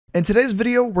In today's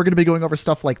video, we're going to be going over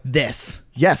stuff like this.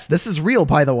 Yes, this is real,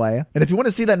 by the way. And if you want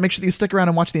to see that, make sure that you stick around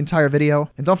and watch the entire video.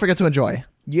 And don't forget to enjoy.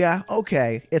 Yeah,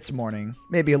 okay, it's morning.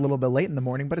 Maybe a little bit late in the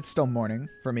morning, but it's still morning.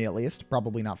 For me, at least.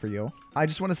 Probably not for you. I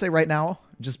just want to say right now,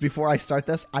 just before I start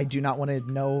this, I do not want to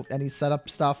know any setup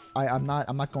stuff. I'm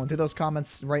not going through those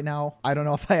comments right now. I don't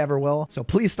know if I ever will. So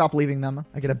please stop leaving them.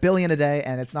 I get a billion a day,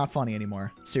 and it's not funny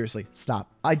anymore. Seriously,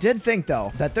 stop. I did think,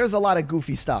 though, that there's a lot of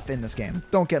goofy stuff in this game.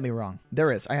 Don't get me wrong.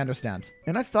 There is. I understand.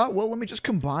 And I thought, well, let me just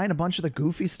combine a bunch of the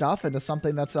goofy stuff into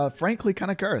something that's, frankly, kind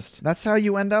of cursed. That's how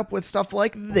you end up with stuff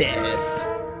like this.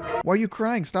 Why are you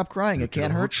crying? Stop crying. It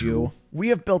can't hurt you. We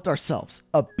have built ourselves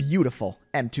a beautiful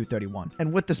M231.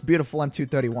 And with this beautiful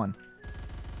M231,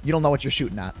 you don't know what you're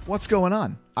shooting at. What's going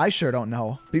on? I sure don't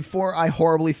know. Before I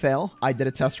horribly fail, I did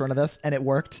a test run of this, and it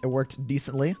worked. It worked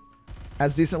decently.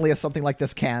 As decently as something like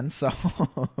this can, so...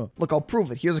 Look, I'll prove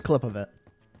it. Here's a clip of it.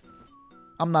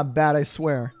 I'm not bad, I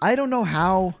swear. I don't know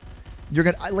how... You're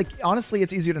gonna, like, honestly,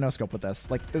 it's easier to no-scope with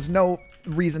this. Like, there's no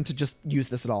reason to just use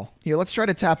this at all. Here, let's try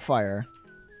to tap fire.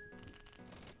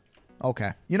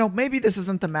 Okay. You know, maybe this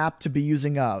isn't the map to be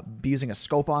using a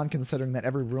scope on, considering that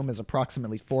every room is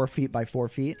approximately 4 feet by 4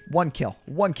 feet. One kill.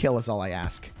 One kill is all I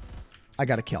ask. I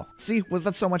got a kill. See, was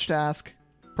that so much to ask?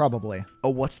 Probably. Oh,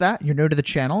 what's that? You're new to the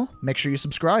channel? Make sure you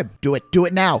subscribe. Do it. Do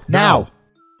it now. Now!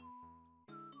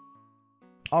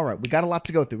 All right, we got a lot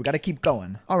to go through. We got to keep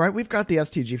going. All right, we've got the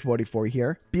STG-44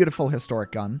 here. Beautiful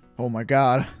historic gun. Oh my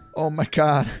god. Oh my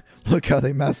god. Look how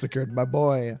they massacred my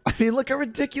boy. I mean, look how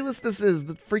ridiculous this is.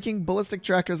 The freaking ballistic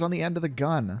tracker's on the end of the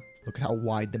gun. Look at how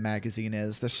wide the magazine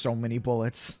is. There's so many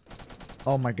bullets.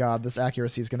 Oh my god, this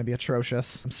accuracy is going to be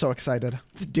atrocious. I'm so excited.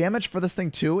 The damage for this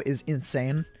thing, too, is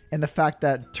insane. And the fact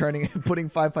that putting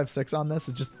 5.56 on this,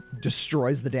 it just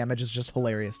destroys the damage is just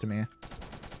hilarious to me.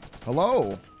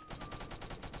 Hello?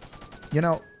 You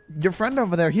know, your friend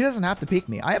over there, he doesn't have to peek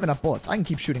me. I have enough bullets. I can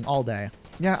keep shooting all day.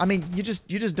 Yeah, I mean, you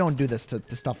just don't do this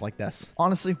to stuff like this.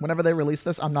 Honestly, whenever they release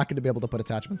this, I'm not going to be able to put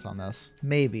attachments on this.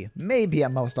 Maybe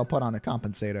at most, I'll put on a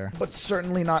compensator. But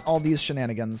certainly not all these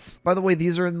shenanigans. By the way,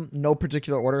 these are in no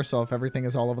particular order, so if everything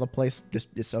is all over the place,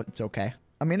 it's okay.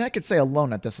 I mean, I could say alone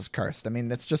that this is cursed. I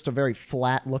mean, it's just a very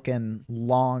flat-looking,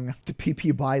 long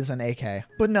PP Bison AK.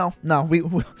 But no,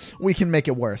 we can make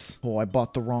it worse. Oh, I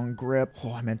bought the wrong grip.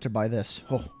 Oh, I meant to buy this.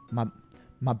 Oh,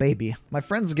 my baby. My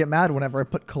friends get mad whenever I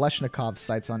put Kalashnikov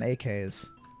sights on AKs.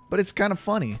 But it's kind of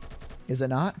funny. Is it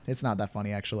not? It's not that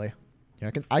funny, actually.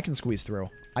 Yeah, I can squeeze through.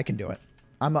 I can do it.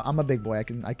 I'm a big boy.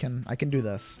 I can do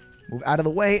this. Move out of the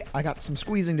way. I got some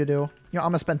squeezing to do. You know, I'm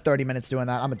gonna spend 30 minutes doing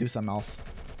that. I'm gonna do something else.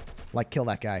 Like, kill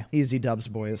that guy. Easy dubs,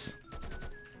 boys.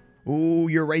 Ooh,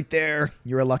 you're right there.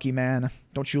 You're a lucky man.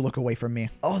 Don't you look away from me.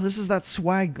 Oh, this is that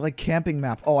swag, like, camping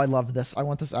map. Oh, I love this. I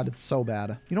want this added so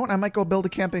bad. You know what? I might go build a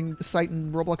camping site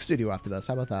in Roblox Studio after this.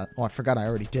 How about that? Oh, I forgot I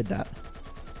already did that.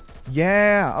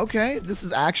 Yeah, okay. This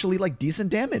is actually, like, decent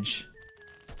damage.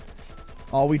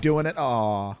 Oh, we doing it?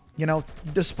 Aw. You know,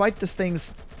 despite this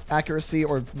thing's accuracy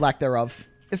or lack thereof,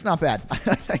 it's not bad.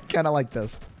 I kind of like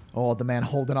this. Oh, the man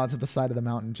holding on to the side of the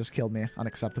mountain just killed me.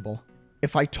 Unacceptable.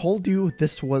 If I told you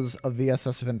this was a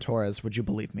VSS Ventura's, would you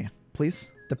believe me?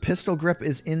 Please? The pistol grip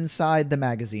is inside the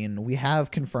magazine. We have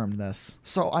confirmed this.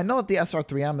 So I know that the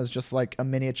SR3M is just like a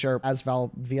miniature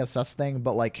Asval VSS thing,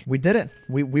 but like, we did it.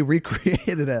 We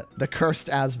recreated it. The cursed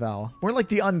Asval. Or like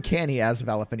the uncanny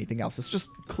Asval, if anything else.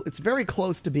 It's very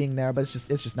close to being there, but it's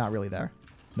just not really there.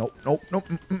 Nope, nope, nope,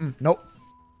 nope.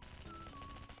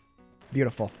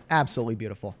 Beautiful. Absolutely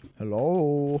beautiful.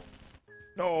 Hello?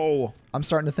 No! I'm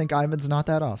starting to think Ivan's not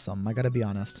that awesome. I gotta be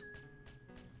honest.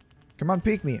 Come on,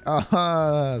 peek me.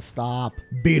 Stop.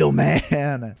 Beetle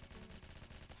Man!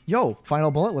 Yo,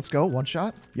 final bullet. Let's go. One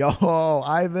shot. Yo,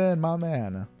 Ivan, my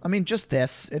man. I mean, just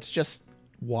this. It's just...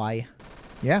 Why?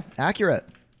 Yeah, accurate.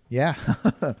 Yeah.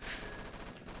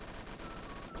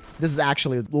 This is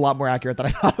actually a lot more accurate than I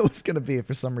thought it was gonna be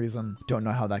for some reason. Don't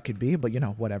know how that could be, but you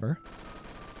know, whatever.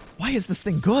 Why is this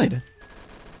thing good?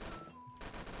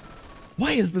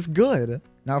 Why is this good?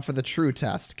 Now for the true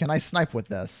test. Can I snipe with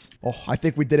this? Oh, I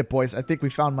think we did it, boys. I think we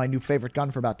found my new favorite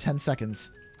gun for about 10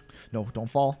 seconds. No, don't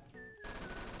fall.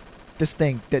 This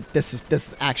thing, this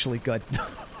is actually good.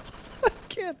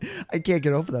 I can't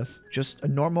get over this. Just a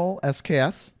normal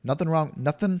SKS. Nothing wrong.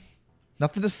 Nothing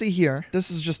to see here. This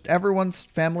is just everyone's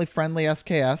family-friendly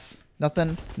SKS.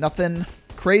 Nothing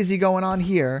crazy going on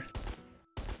here.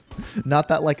 Not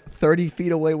that, like, 30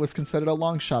 feet away was considered a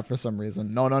long shot for some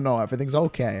reason. No, everything's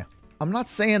okay. I'm not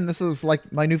saying this is,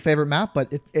 like, my new favorite map,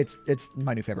 but it's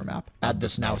my new favorite map. Add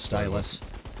this now, stylus.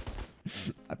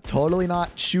 I'm totally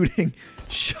not shooting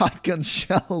shotgun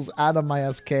shells out of my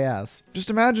SKS. Just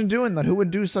imagine doing that. Who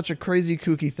would do such a crazy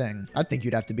kooky thing? I think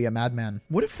you'd have to be a madman.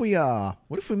 What if we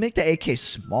make the AK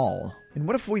small? And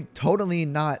what if we totally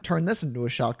not turn this into a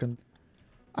shotgun?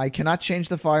 I cannot change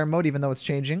the fire mode even though it's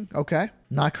changing. Okay.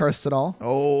 Not cursed at all.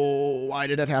 Oh, why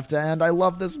did it have to end? I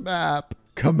love this map.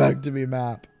 Come back to me,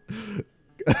 map.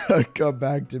 Come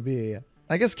back to me.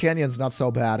 I guess Canyon's not so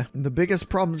bad. The biggest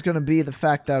problem is going to be the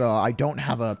fact that I don't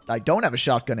have a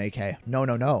shotgun AK. No,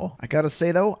 no, no. I gotta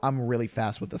say though, I'm really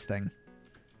fast with this thing.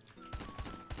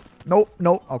 Nope,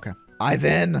 nope. Okay.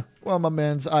 Ivan. Well, my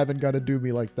man's Ivan gotta do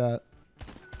me like that.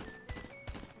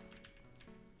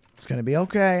 It's gonna be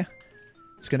okay.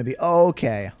 It's gonna be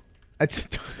okay.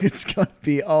 It's gonna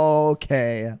be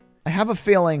okay. I have a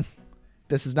feeling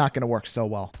this is not gonna work so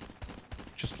well.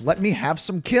 Just let me have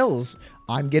some kills.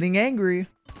 I'm getting angry.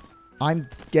 I'm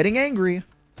getting angry.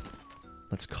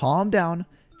 Let's calm down.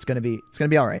 It's gonna be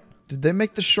all right. Did they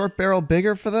make the short barrel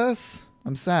bigger for this?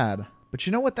 I'm sad. But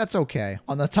you know what? That's okay.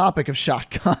 On the topic of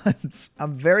shotguns,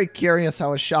 I'm very curious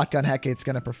how a shotgun Hecate's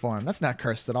gonna perform. That's not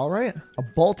cursed at all, right? A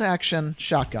bolt action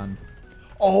shotgun.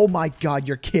 Oh my god,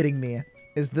 you're kidding me.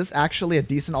 Is this actually a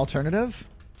decent alternative?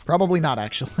 Probably not,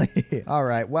 actually. All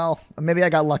right, well, maybe I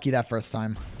got lucky that first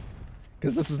time.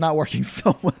 Because this is not working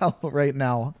so well right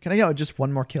now. Can I go? Just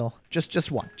one more kill.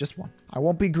 Just one. Just one. I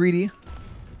won't be greedy.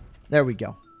 There we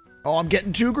go. Oh, I'm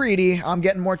getting too greedy. I'm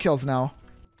getting more kills now.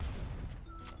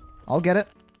 I'll get it.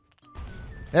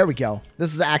 There we go.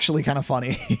 This is actually kind of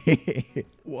funny.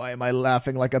 Why am I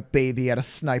laughing like a baby at a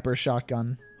sniper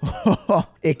shotgun?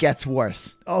 It gets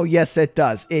worse. Oh, yes, it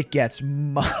does. It gets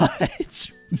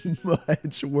much,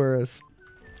 much worse.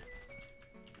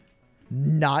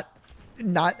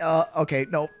 Okay,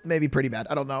 no, maybe pretty bad.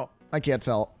 I don't know. I can't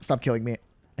tell. Stop killing me.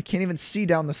 I can't even see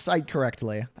down the sight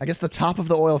correctly. I guess the top of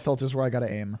the oil filter is where I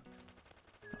gotta aim.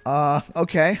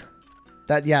 Okay.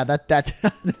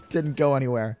 That didn't go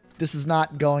anywhere. This is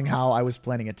not going how I was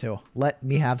planning it to. Let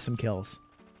me have some kills.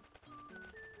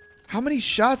 How many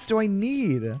shots do I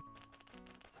need?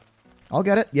 I'll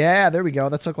get it. Yeah, there we go.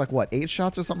 That took like, what, 8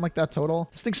 shots or something like that total?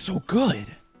 This thing's so good.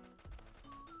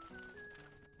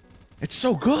 It's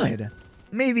so good.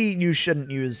 Maybe you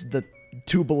shouldn't use the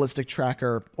 2 ballistic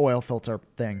tracker oil filter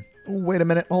thing. Ooh, wait a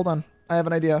minute. Hold on. I have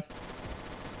an idea.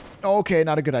 Okay,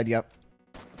 not a good idea.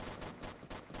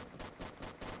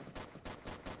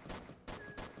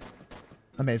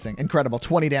 Amazing. Incredible.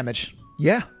 20 damage.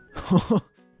 Yeah.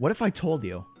 What if I told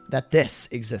you that this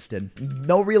existed?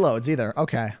 No reloads either.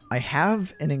 Okay. I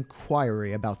have an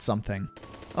inquiry about something.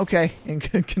 Okay. In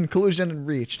conclusion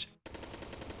reached.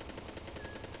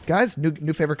 Guys,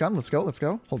 new favorite gun. Let's go. Let's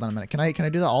go. Hold on a minute. Can I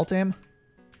do the alt aim?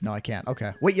 No, I can't.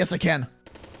 Okay. Wait, yes, I can.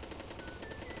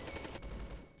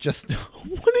 Just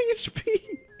 1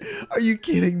 HP. Are you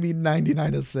kidding me?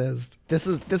 99 assist. This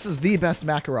is the best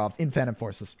Makarov in Phantom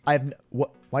Forces.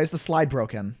 What? Why is the slide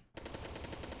broken?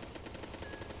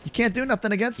 You can't do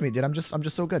nothing against me, dude. I'm just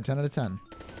so good. 10 out of 10.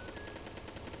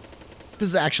 This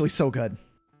is actually so good.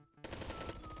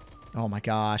 Oh my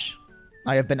gosh.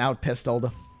 I have been out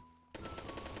pistoled.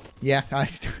 Yeah,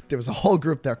 there was a whole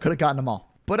group there. Could have gotten them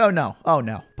all. But oh no. Oh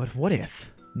no. But what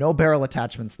if? No barrel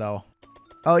attachments though.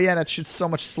 Oh yeah, that shoots so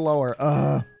much slower.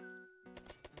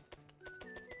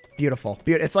 Beautiful.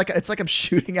 It's like I'm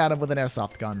shooting at him with an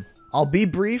airsoft gun. I'll be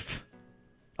brief.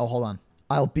 Oh, hold on.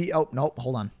 Oh, no,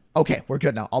 hold on. Okay, we're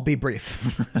good now. I'll be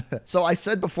brief. So I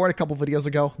said before in a couple videos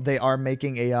ago, they are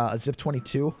making a Zip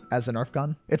 22 as a Nerf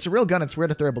gun. It's a real gun. It's weird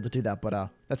that they're able to do that,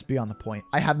 but that's beyond the point.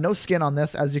 I have no skin on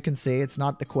this, as you can see. It's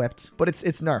not equipped, but it's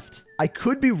nerfed. I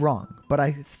could be wrong, but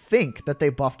I think that they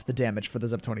buffed the damage for the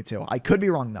Zip 22. I could be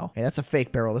wrong, though. Hey, that's a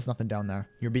fake barrel. There's nothing down there.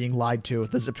 You're being lied to.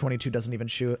 The Zip 22 doesn't even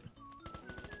shoot.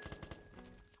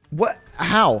 What?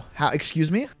 How?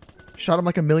 Excuse me? Shot him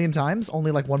like 1,000,000 times,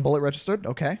 only like 1 bullet registered?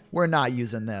 Okay. We're not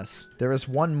using this. There is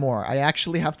one more. I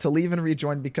actually have to leave and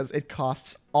rejoin because it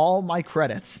costs all my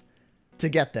credits to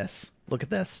get this. Look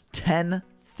at this.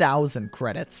 10,000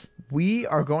 credits. We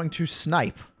are going to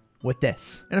snipe with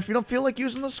this. And if you don't feel like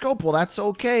using the scope, well, that's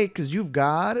okay, because you've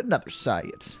got another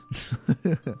sight.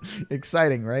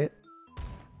 Exciting, right?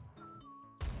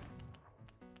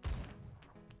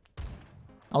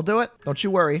 I'll do it. Don't you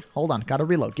worry. Hold on. Gotta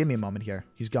reload. Give me a moment here.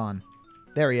 He's gone.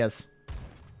 There he is.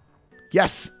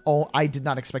 Yes! Oh, I did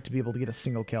not expect to be able to get a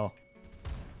single kill.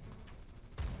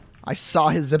 I saw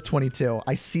his Zip 22.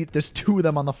 I see there's 2 of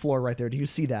them on the floor right there. Do you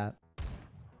see that?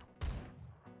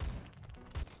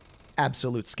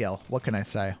 Absolute skill. What can I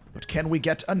say? But can we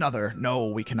get another? No,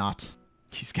 we cannot.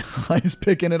 He's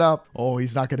picking it up. Oh,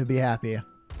 he's not going to be happy.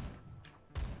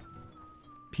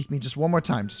 Peek me just one more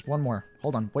time. Just one more.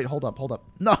 Hold on. Wait, hold up. Hold up.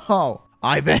 No!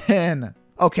 Ivan!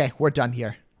 Okay, we're done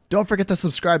here. Don't forget to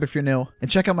subscribe if you're new, and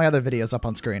check out my other videos up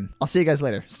on screen. I'll see you guys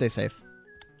later. Stay safe.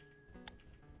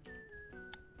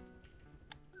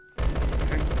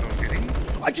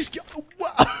 I just...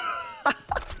 What?